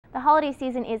The holiday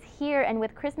season is here, and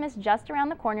with Christmas just around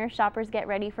the corner, shoppers get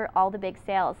ready for all the big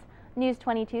sales. News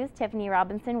 22's Tiffany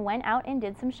Robinson went out and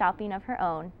did some shopping of her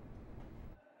own.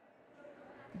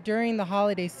 During the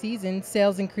holiday season,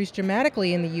 sales increase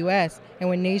dramatically in the U.S., and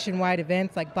with nationwide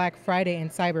events like Black Friday and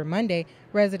Cyber Monday,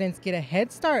 residents get a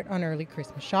head start on early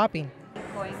Christmas shopping.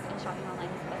 Going and shopping online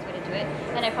is the best way to do it,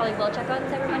 and I probably will check out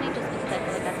Cyber Monday just because I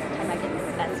feel like that's the time I get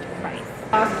the best price.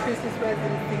 Christmas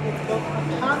residents think it's both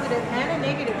a positive and a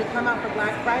negative to come out for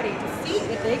Black Friday to see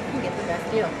if they can get the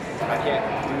best deal. I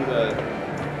can't do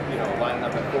the, lining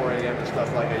up at 4 a.m. and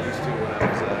stuff like I used to when I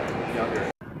was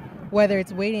younger. Whether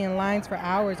it's waiting in lines for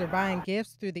hours or buying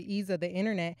gifts through the ease of the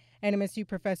internet, NMSU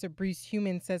professor Bruce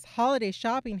Heumann says holiday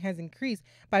shopping has increased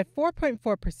by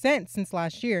 4.4% since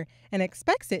last year and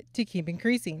expects it to keep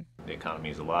increasing. The economy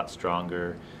is a lot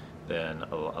stronger than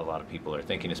a lot of people are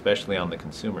thinking, especially on the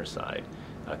consumer side.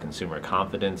 Consumer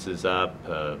confidence is up.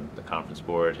 The Conference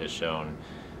Board has shown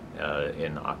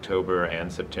in October and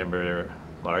September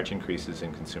large increases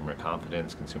in consumer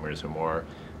confidence. Consumers are more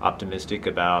optimistic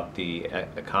about the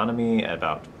economy,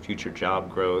 about future job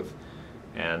growth,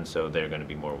 and so they're going to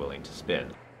be more willing to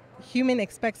spend. Heumann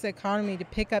expects the economy to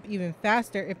pick up even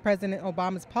faster if President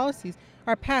Obama's policies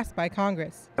are passed by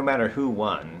Congress. No matter who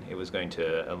won, it was going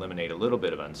to eliminate a little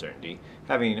bit of uncertainty.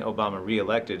 Having Obama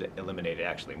reelected eliminated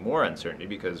actually more uncertainty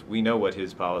because we know what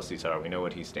his policies are, we know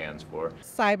what he stands for.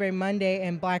 Cyber Monday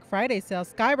and Black Friday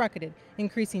sales skyrocketed,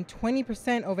 increasing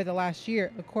 20% over the last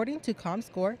year, according to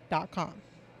Comscore.com.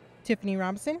 Tiffany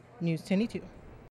Robinson, News 22.